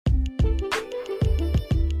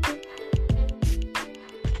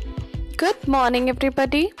Good morning,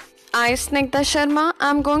 everybody. I, Snigdha Sharma,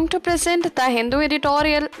 am going to present the Hindu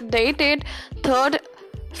editorial dated 3rd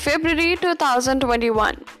February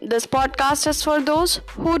 2021. This podcast is for those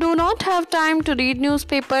who do not have time to read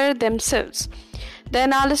newspaper themselves. The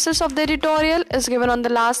analysis of the editorial is given on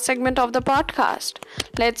the last segment of the podcast.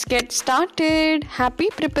 Let's get started. Happy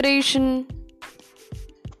preparation.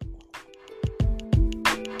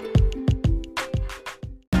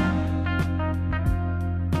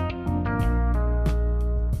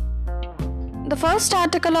 The first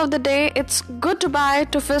article of the day, it's goodbye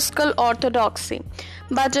to fiscal orthodoxy.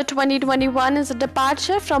 Budget 2021 is a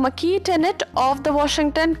departure from a key tenet of the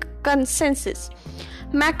Washington Consensus,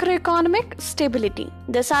 macroeconomic stability.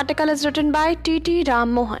 This article is written by T.T.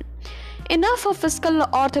 Ram Mohan. Enough of fiscal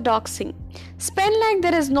orthodoxy. Spend like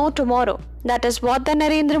there is no tomorrow. That is what the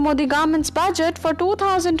Narendra Modi government's budget for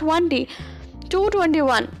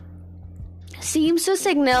 2020-21 seems to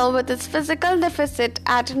signal with its fiscal deficit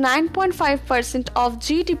at 9.5% of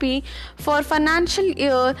GDP for financial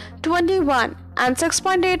year 21 and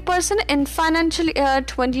 6.8% in financial year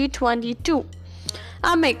 2022.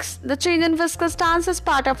 A mix. The change in fiscal stance is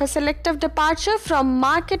part of a selective departure from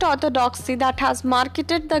market orthodoxy that has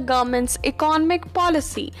marketed the government's economic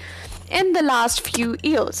policy. In the last few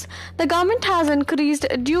years, the government has increased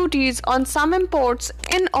duties on some imports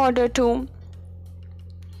in order to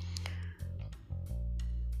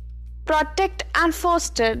protect and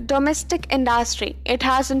foster domestic industry. It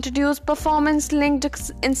has introduced performance-linked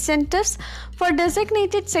incentives for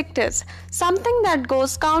designated sectors, something that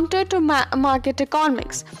goes counter to market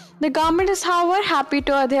economics. The government is, however, happy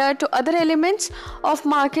to adhere to other elements of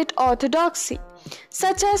market orthodoxy,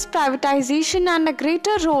 such as privatization and a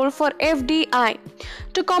greater role for FDI.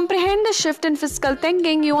 To comprehend the shift in fiscal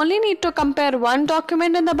thinking, you only need to compare one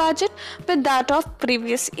document in the budget with that of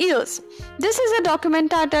previous years. This is a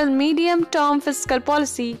document titled Medium-Term Fiscal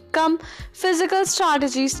Policy cum Fiscal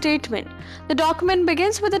Strategy Statement. The document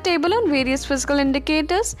begins with a table on various fiscal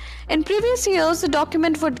indicators. In previous years, the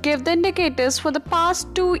document would give the indicators for the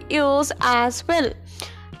past 2 years as well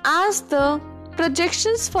as the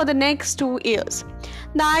projections for the next 2 years.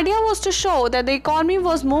 The idea was to show that the economy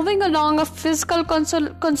was moving along a fiscal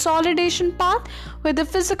consolidation path with a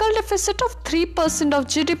fiscal deficit of 3% of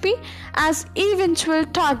GDP as eventual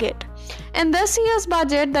target. In this year's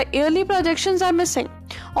budget, the yearly projections are missing.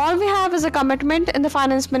 All we have is a commitment in the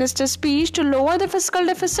finance minister's speech to lower the fiscal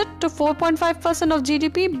deficit to 4.5% of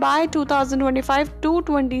GDP by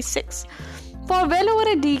 2025-26. For well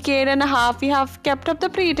over a decade and a half, we have kept up the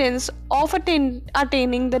pretense of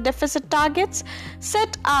attaining the deficit targets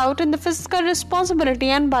set out in the fiscal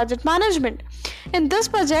responsibility and budget management. In this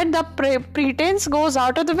budget, the pretense goes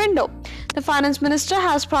out of the window. The finance minister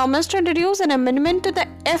has promised to introduce an amendment to the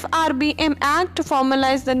FRBM Act to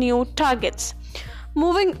formalize the new targets,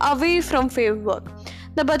 moving away from framework.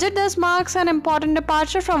 The budget thus marks an important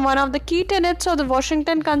departure from one of the key tenets of the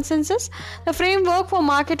Washington Consensus, the framework for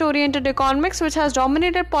market-oriented economics which has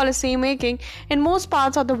dominated policy making in most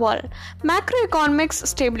parts of the world. Macroeconomic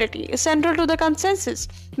stability is central to the consensus.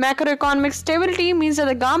 Macroeconomic stability means that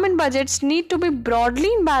the government budgets need to be broadly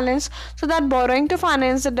in balance so that borrowing to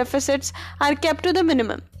finance the deficits are kept to the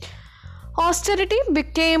minimum. Austerity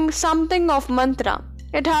became something of mantra.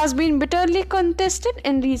 It has been bitterly contested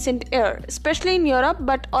in recent years, especially in Europe,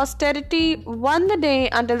 but austerity won the day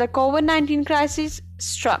until the COVID-19 crisis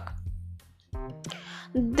struck.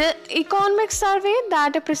 The economic survey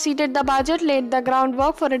that preceded the budget laid the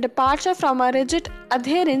groundwork for a departure from a rigid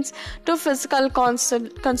adherence to fiscal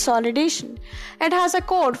consolidation. It has a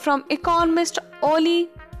quote from economist Olivier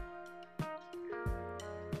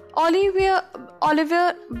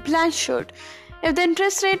Blanchard. If the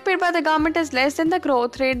interest rate paid by the government is less than the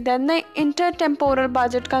growth rate, then the intertemporal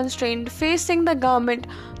budget constraint facing the government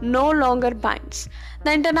no longer binds.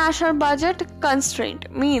 The international budget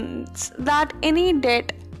constraint means that any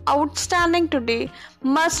debt outstanding today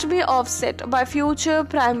must be offset by future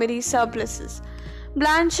primary surpluses.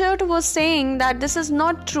 Blanchard was saying that this is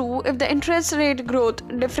not true if the interest rate growth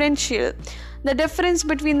differential, the difference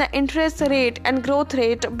between the interest rate and growth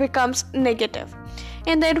rate, becomes negative.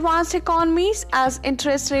 In the advanced economies, as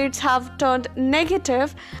interest rates have turned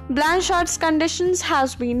negative, Blanchard's conditions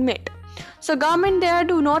has been met. So government there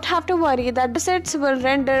do not have to worry that deficits will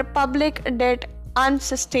render public debt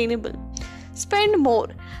unsustainable. Spend more.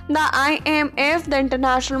 The IMF, the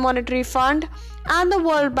International Monetary Fund, and the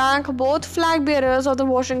World Bank, both flag bearers of the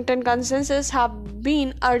Washington Consensus, have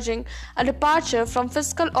been urging a departure from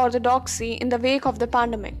fiscal orthodoxy in the wake of the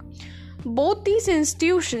pandemic. Both these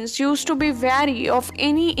institutions used to be wary of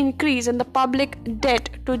any increase in the public debt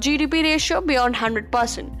to GDP ratio beyond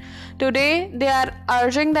 100%. Today, they are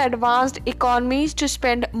urging the advanced economies to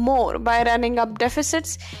spend more by running up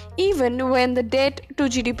deficits, even when the debt to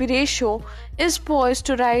GDP ratio is poised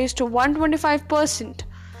to rise to 125%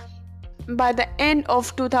 by the end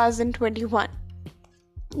of 2021.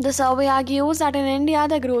 The survey argues that in India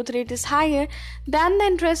the growth rate is higher than the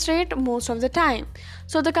interest rate most of the time.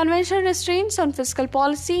 So the conventional restraints on fiscal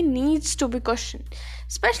policy needs to be questioned,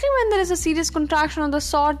 especially when there is a serious contraction of the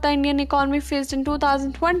sort the Indian economy faced in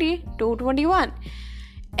 2020 to 21.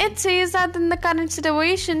 It says that in the current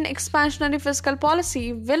situation, expansionary fiscal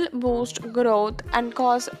policy will boost growth and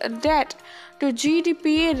cause debt to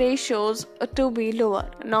GDP ratios to be lower,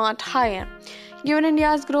 not higher. Given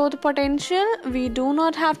India's growth potential, we do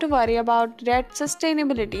not have to worry about debt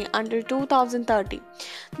sustainability until 2030.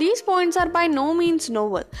 These points are by no means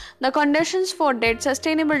novel. The conditions for debt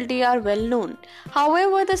sustainability are well known.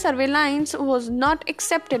 However, the surveillance was not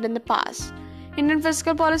accepted in the past. Indian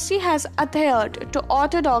fiscal policy has adhered to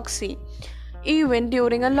orthodoxy even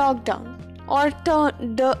during a lockdown or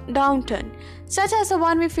downturn, such as the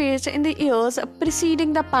one we faced in the years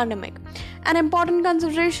preceding the pandemic. An important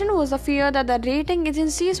consideration was the fear that the rating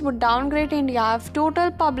agencies would downgrade India if total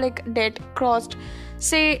public debt crossed,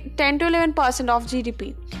 say, 10 to 11% of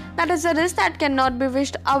GDP. That is a risk that cannot be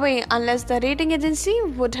wished away unless the rating agency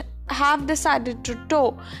would have decided to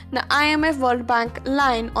toe the IMF World Bank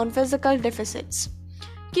line on fiscal deficits.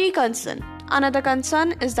 Key concern. Another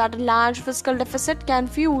concern is that a large fiscal deficit can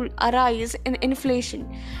fuel a rise in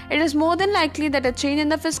inflation. It is more than likely that a change in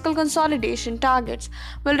the fiscal consolidation targets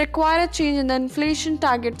will require a change in the inflation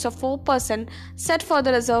targets of 4% set for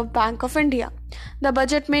the Reserve Bank of India. The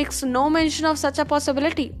budget makes no mention of such a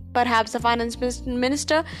possibility. Perhaps the finance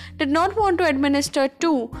minister did not want to administer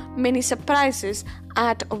too many surprises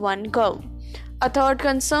at one go. A third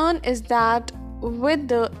concern is that with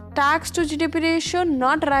the tax to GDP ratio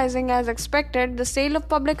not rising as expected, the sale of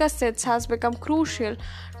public assets has become crucial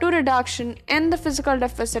to reduction in the fiscal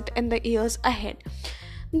deficit in the years ahead.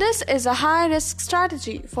 This is a high-risk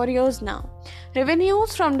strategy for years now.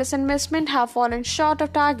 Revenues from disinvestment have fallen short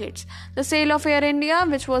of targets. The sale of Air India,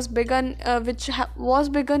 which was begun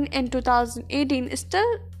in 2018, is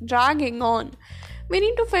still dragging on. We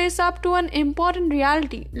need to face up to an important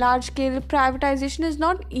reality. Large-scale privatization is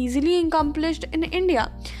not easily accomplished in India.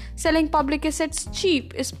 Selling public assets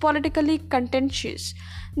cheap is politically contentious.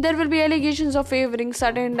 There will be allegations of favoring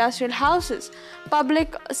certain industrial houses.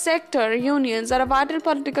 Public sector unions are a vital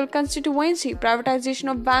political constituency. Privatization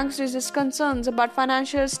of banks raises concerns about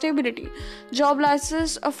financial stability. Job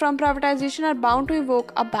losses from privatization are bound to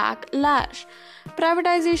evoke a backlash.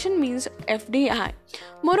 Privatization means FDI.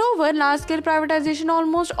 Moreover, large-scale privatization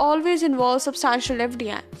almost always involves substantial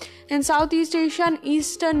FDI. In Southeast Asia and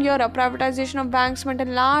Eastern Europe, privatization of banks meant a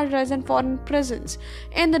large rise in foreign presence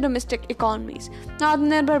in the domestic economies.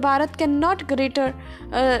 Atmanirbhar Bharat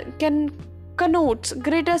connotes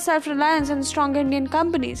greater self-reliance and stronger Indian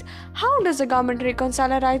companies. How does the government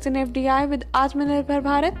reconcile a rise in FDI with Atmanirbhar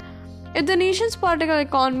Bharat? If the nation's political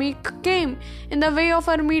economy came in the way of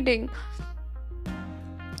our meeting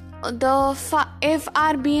the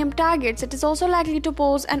FRBM targets, it is also likely to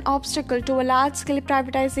pose an obstacle to a large-scale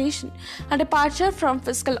privatization. A departure from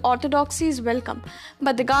fiscal orthodoxy is welcome,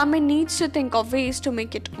 but the government needs to think of ways to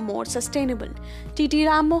make it more sustainable. T.T.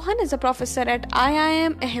 Ram Mohan is a professor at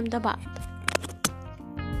IIM Ahmedabad.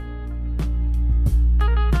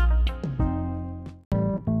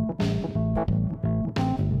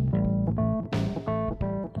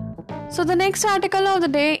 So the next article of the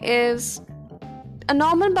day is a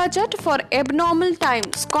normal budget for abnormal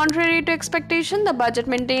times. Contrary to expectation, the budget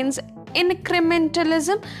maintains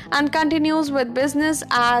incrementalism and continues with business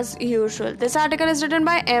as usual. This article is written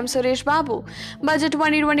by M. Suresh Babu. Budget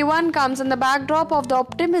 2021 comes in the backdrop of the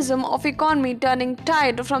optimism of economy turning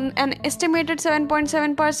tide from an estimated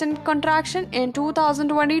 7.7% contraction in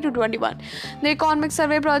 2020 to 21. The Economic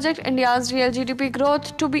Survey projects India's real GDP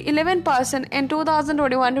growth to be 11% in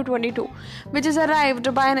 2021 to 22, which is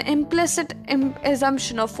arrived by an implicit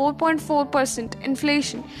assumption of 4.4%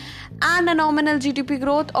 inflation and a nominal GDP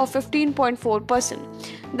growth of 15.4%.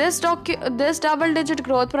 This double-digit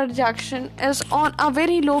growth projection is on a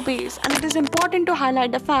very low base, and it is important to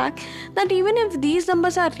highlight the fact that even if these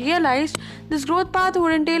numbers are realized, this growth path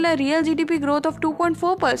would entail a real GDP growth of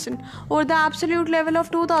 2.4% over the absolute level of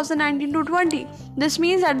 2019 to 20. This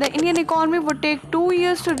means that the Indian economy would take 2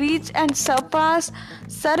 years to reach and surpass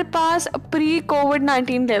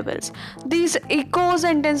pre-COVID-19 levels. This echoes the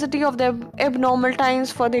intensity of the abnormal times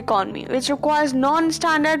for the economy. economy, which requires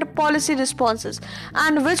non-standard policy responses,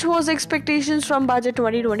 and which was the expectations from Budget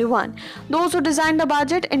 2021. Those who designed the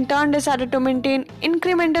budget in turn decided to maintain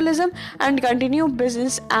incrementalism and continue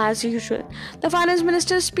business as usual. The finance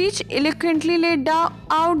minister's speech eloquently laid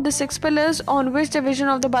out the 6 pillars on which the vision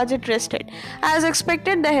of the budget rested. As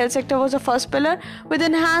expected, the health sector was the first pillar, with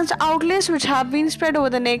enhanced outlays which have been spread over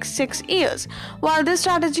the next 6 years. While this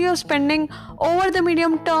strategy of spending over the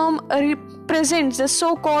medium term represents the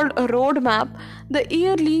so-called roadmap, the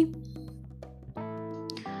yearly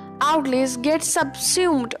outlays get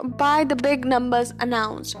subsumed by the big numbers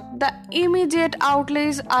announced. The immediate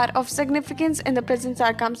outlays are of significance in the present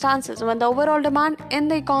circumstances when the overall demand in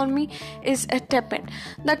the economy is tepid.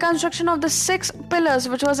 The construction of the 6 pillars,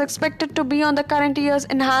 which was expected to be on the current year's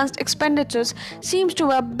enhanced expenditures, seems to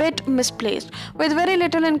be a bit misplaced. With very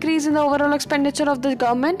little increase in the overall expenditure of the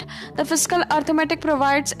government, the fiscal arithmetic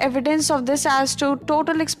provides evidence of this as to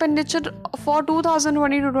total expenditure for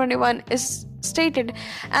 2020-21 is stated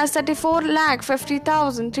as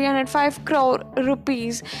 34,50,305 crore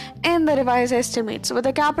rupees in the revised estimates, with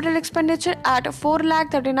the capital expenditure at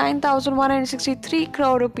 4,39,163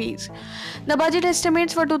 crore rupees. The budget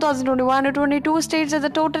estimates for 2021-22 states that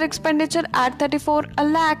the total expenditure at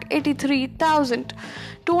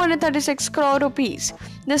 34,83,236 crore rupees.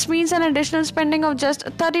 This means an additional spending of just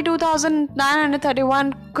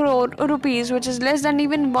 32,931 crore rupees, which is less than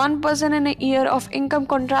even 1% in a year of income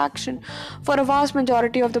contraction for a vast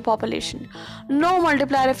majority of the population. No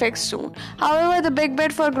multiplier effects soon. However, the big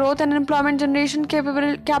bet for growth and employment generation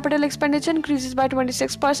capital expenditure increases by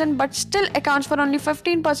 26%, but still accounts for only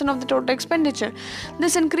 15% of the total expenditure.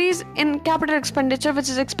 This increase in capital expenditure, which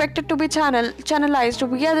is expected to be channelized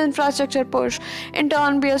via the infrastructure push, in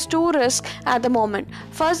turn bears 2 risks at the moment.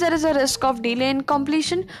 First, there is a risk of delay in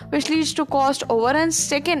completion, which leads to cost overruns.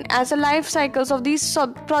 Second, as the life cycles of these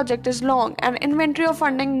projects is long and inventory of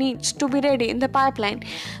funding needs to be ready in the pipeline.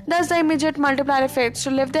 Thus, the immediate multiplier effects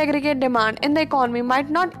to lift the aggregate demand in the economy might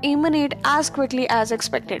not emanate as quickly as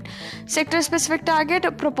expected. Sector-specific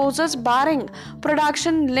target proposals barring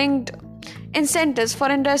production-linked incentives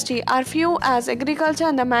for industry are few, as agriculture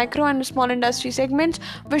and the micro and small industry segments,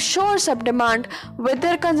 which shores up demand with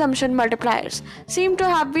their consumption multipliers, seem to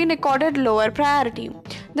have been accorded lower priority.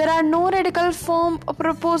 There are no radical firm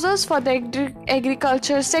proposals for the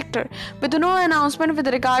agriculture sector, with no announcement with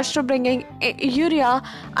regards to bringing urea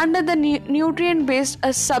under the nutrient-based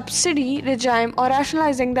subsidy regime or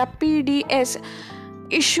rationalizing the PDS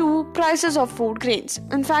issue prices of food grains.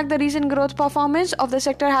 In fact, the recent growth performance of the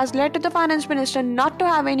sector has led to the finance minister not to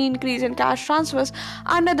have any increase in cash transfers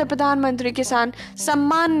under the Pradhan Mantri Kisan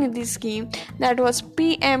Samman Nidhi scheme, that was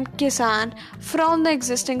PM Kisan, from the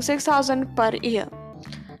existing 6,000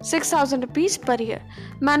 rupees per year.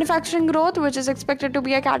 Manufacturing growth, which is expected to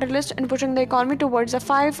be a catalyst in pushing the economy towards a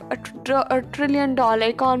 $5 trillion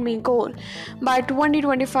economy goal by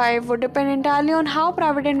 2025, would depend entirely on how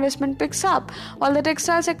private investment picks up. While the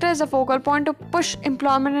textile sector is a focal point to push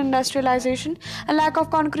employment and industrialization, a lack of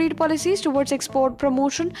concrete policies towards export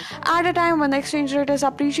promotion at a time when the exchange rate is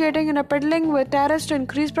appreciating and a peddling with tariffs to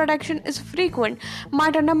increase production is frequent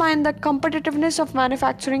might undermine the competitiveness of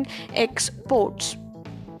manufacturing exports.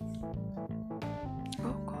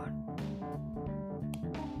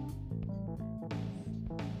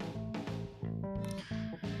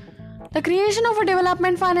 The creation of a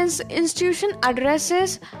development finance institution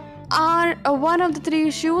addresses are one of the 3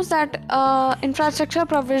 issues that infrastructure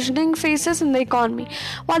provisioning faces in the economy.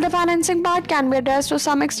 While the financing part can be addressed to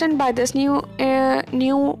some extent by this new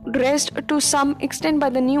to some extent by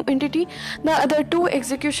the new entity, the other 2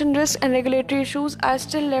 execution risks and regulatory issues are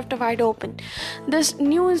still left wide open. This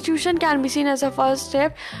new institution can be seen as a first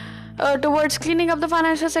step towards cleaning up the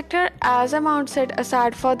financial sector, as amount set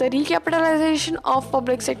aside for the recapitalization of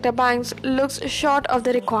public sector banks looks short of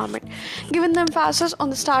the requirement. Given the emphasis on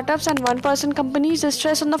the startups and one-person companies, the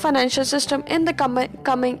stress on the financial system in the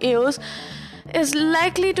coming years is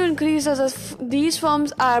likely to increase as these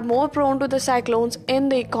firms are more prone to the cyclones in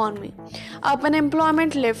the economy. Urban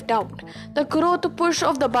employment left out. The growth push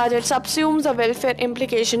of the budget subsumes the welfare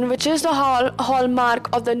implication, which is the hallmark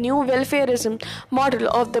of the new welfareism model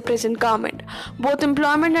of the present government. Both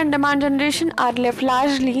employment and demand generation are left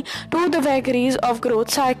largely to the vagaries of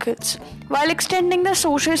growth cycles. While extending the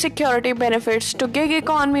social security benefits to gig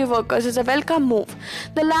economy workers is a welcome move,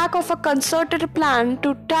 the lack of a concerted plan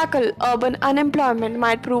to tackle urban unemployment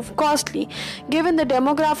might prove costly, given the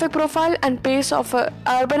demographic profile and pace of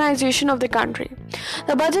urbanization situation of the country.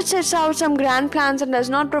 The budget sets out some grand plans and does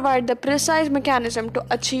not provide the precise mechanism to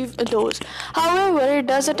achieve those. However, it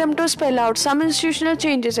does attempt to spell out some institutional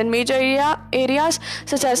changes in major areas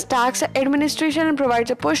such as tax administration and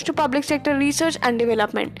provides a push to public sector research and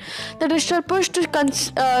development. The digital push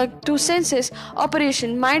to census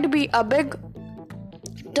operation might be a big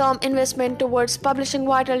term investment towards publishing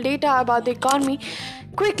vital data about the economy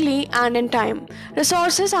quickly and in time.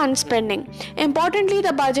 Resources and spending. Importantly,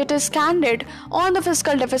 the budget is candid on the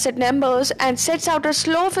fiscal deficit numbers and sets out a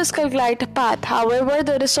slow fiscal glide path. However,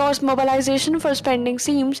 the resource mobilization for spending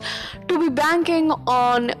seems to be banking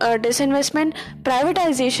on disinvestment,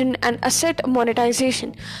 privatization, and asset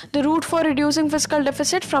monetization. The route for reducing fiscal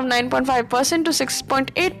deficit from 9.5% to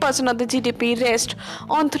 6.8% of the GDP rests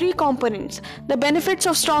on three components: the benefits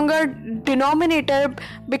of stronger denominator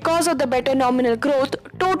because of the better nominal growth.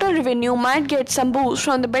 Total revenue might get some boost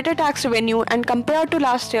from the better tax revenue, and compared to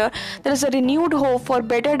last year, there is a renewed hope for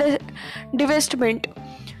better divestment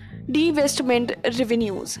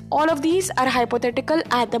revenues. All of these are hypothetical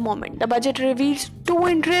at the moment. The budget reveals two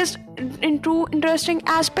interesting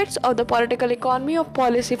aspects of the political economy of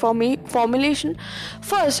policy formulation.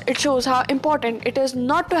 First, it shows how important it is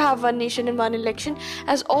not to have one nation in one election,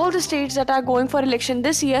 as all the states that are going for election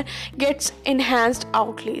this year gets enhanced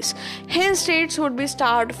outlays. Hence, states would be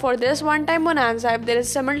starved for this one-time bonanza if there is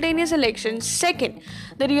simultaneous elections. Second,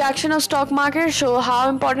 the reaction of stock markets show how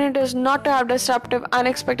important it is not to have disruptive,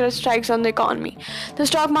 unexpected strikes on the economy. The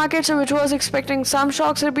stock markets, which was expecting some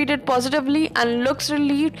shocks, repeated positively and looks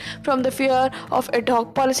relieved from the fear of ad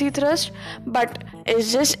hoc policy thrust. But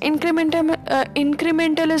is this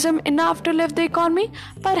incrementalism enough to lift the economy?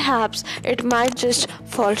 Perhaps it might just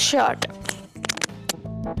fall short.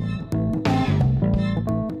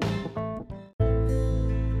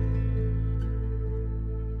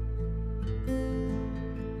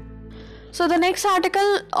 So the next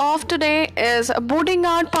article of today is booting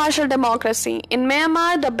out partial democracy. In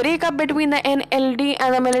Myanmar, the breakup between the NLD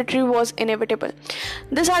and the military was inevitable.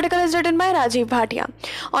 This article is written by Rajiv Bhatia.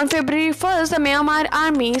 On February 1st, the Myanmar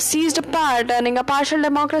army seized power, turning a partial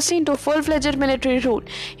democracy into full-fledged military rule.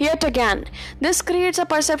 Yet again, this creates a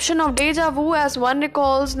perception of deja vu as one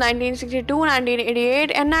recalls 1962,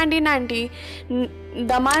 1988 and 1990.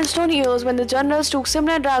 The milestone years when the generals took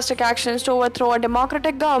similar drastic actions to overthrow a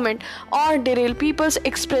democratic government or derail people's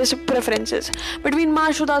expressed preferences. Between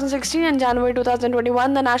March 2016 and January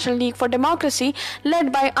 2021, the National League for Democracy,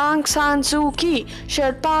 led by Aung San Suu Kyi,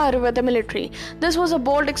 shared power with the military. This was a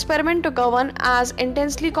bold experiment to govern as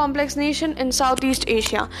intensely complex nation in Southeast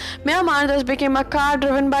Asia. Myanmar thus became a car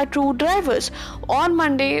driven by two drivers. On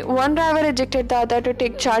Monday, one driver ejected the other to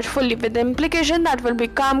take charge fully, with the implication that will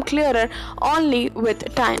become clearer only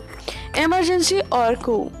with time. Emergency or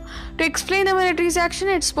coup? To explain the military's action,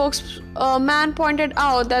 its spokesman pointed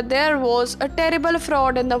out that there was a terrible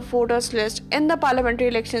fraud in the voters list in the parliamentary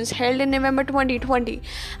elections held in November 2020,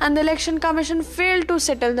 and the election commission failed to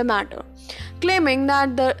settle the matter. Claiming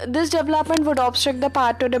that this development would obstruct the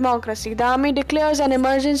path to democracy, the army declares an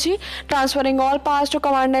emergency, transferring all powers to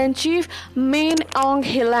Commander-in-Chief Min Aung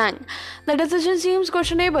Hlaing. The decision seems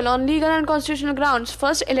questionable on legal and constitutional grounds.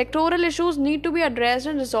 First, electoral issues need to be addressed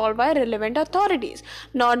and resolved by relevant authorities,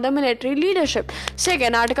 not the military leadership.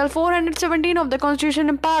 Second, Article 417 of the Constitution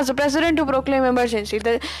empowers the President to proclaim emergency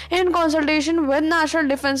in consultation with National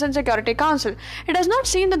Defense and Security Council. It does not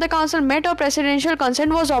seem that the Council met or presidential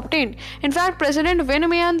consent was obtained. In fact, President Win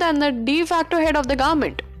Myint and the de facto head of the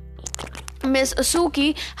government, Ms. Suu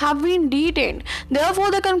Kyi, have been detained.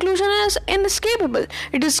 Therefore, the conclusion is inescapable.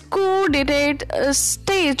 It is coup d'etat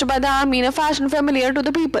staged by the army in a fashion familiar to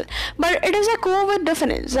the people. But it is a coup with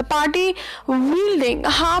difference. The party wielding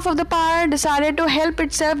half of the power decided to help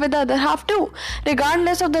itself with the other half too,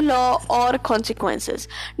 regardless of the law or consequences.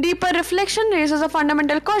 Deeper reflection raises a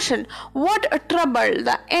fundamental question: what troubled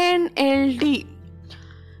the NLD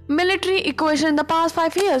military equation in the past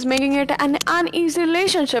 5 years, making it an uneasy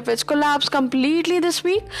relationship which collapsed completely this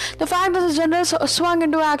week? The fact that the generals swung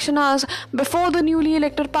into action hours before the newly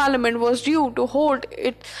elected parliament was due to hold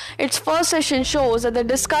its first session shows that the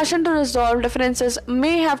discussion to resolve differences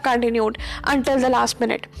may have continued until the last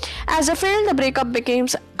minute. As they failed, the breakup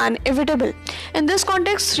becomes inevitable. In this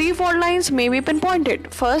context, three fault lines may be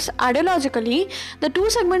pinpointed. First, ideologically, the two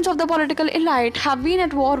segments of the political elite have been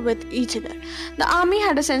at war with each other. The army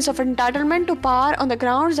had a sense sense of entitlement to power on the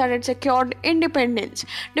grounds that it secured independence,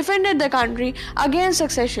 defended the country against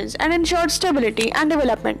successions, and ensured stability and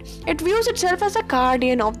development. It views itself as a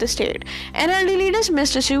guardian of the state. NLD leader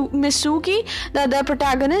Ms. Suki, the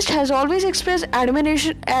protagonist, has always expressed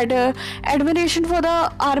admiration for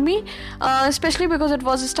the army, especially because it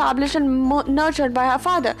was established and nurtured by her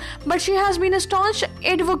father. But she has been a staunch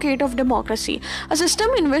advocate of democracy, a system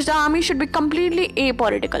in which the army should be completely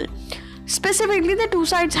apolitical. Specifically, the two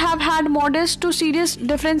sides have had modest to serious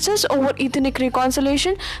differences over ethnic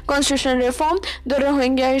reconciliation, constitutional reform, the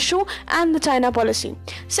Rohingya issue, and the China policy.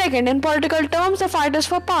 Second, in political terms, the fight is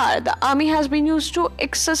for power. The army has been used to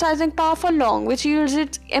exercising power for long, which yields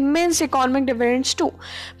its immense economic dividends too.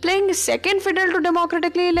 Playing second fiddle to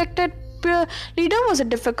democratically elected leader was a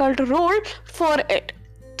difficult role for it.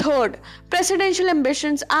 Third, presidential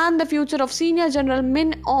ambitions and the future of Senior General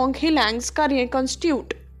Min Aung Hling's career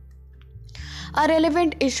constitute a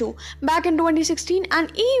relevant issue back in 2016 and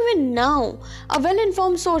even now. According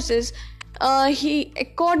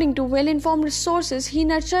to well-informed sources, he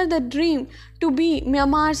nurtured the dream to be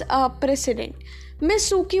Myanmar's president. Ms.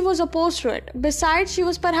 Suki was opposed to it. Besides, she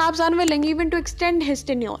was perhaps unwilling even to extend his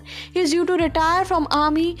tenure. He is due to retire from the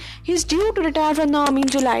army in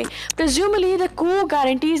July. Presumably, the coup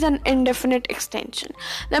guarantees an indefinite extension.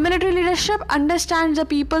 The military leadership understands the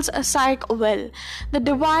people's psyche well. The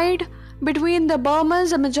divide between the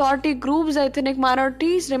Burmans, the majority groups, the ethnic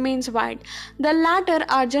minorities remains wide. The latter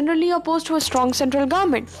are generally opposed to a strong central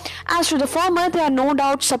government. As to the former, they are no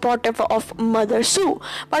doubt supportive of Mother Sue,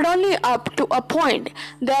 but only up to a point.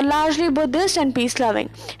 They are largely Buddhist and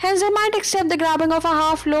peace-loving. Hence, they might accept the grabbing of a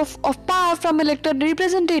half loaf of power from elected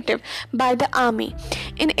representative by the army.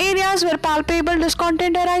 In areas where palpable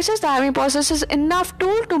discontent arises, the army possesses enough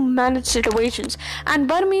tool to manage situations, and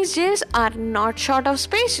Burmese jails are not short of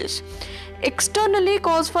spaces. Externally,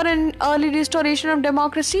 calls for an early restoration of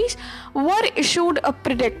democracies were issued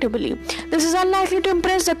predictably. This is unlikely to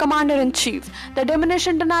impress the commander-in-chief. The diminished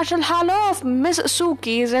international halo of Ms.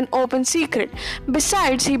 Suki is an open secret.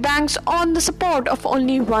 Besides, he banks on the support of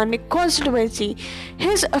only one constituency,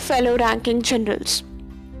 his fellow ranking generals.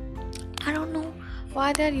 I don't know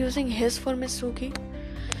why they are using his for Ms. Suki.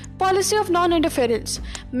 Policy of non-interference.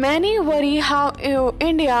 Many worry how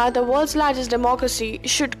India, the world's largest democracy,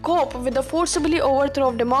 should cope with the forcibly overthrow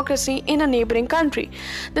of democracy in a neighboring country.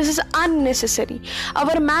 This is unnecessary.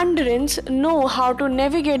 Our mandarins know how to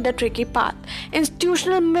navigate the tricky path.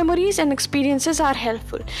 Institutional memories and experiences are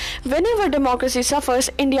helpful. Whenever democracy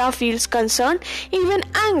suffers, India feels concerned, even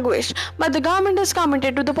anguished, but the government is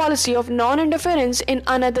committed to the policy of non-interference in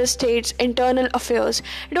another state's internal affairs.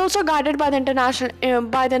 It also guided by the national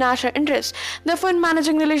interest. Therefore, in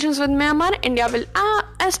managing relations with Myanmar, India will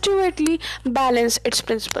astutely balance its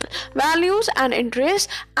principles, values and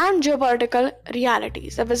interests and geopolitical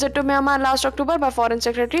realities. The visit to Myanmar last October by Foreign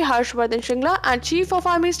Secretary Harshvardhan Shringla and Chief of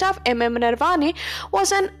Army Staff M.M. Narvane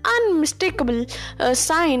was an unmistakable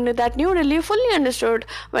sign that New Delhi fully understood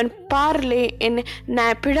when parley in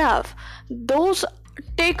Naypyidaw. Those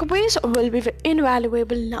takeaways will be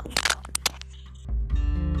invaluable now.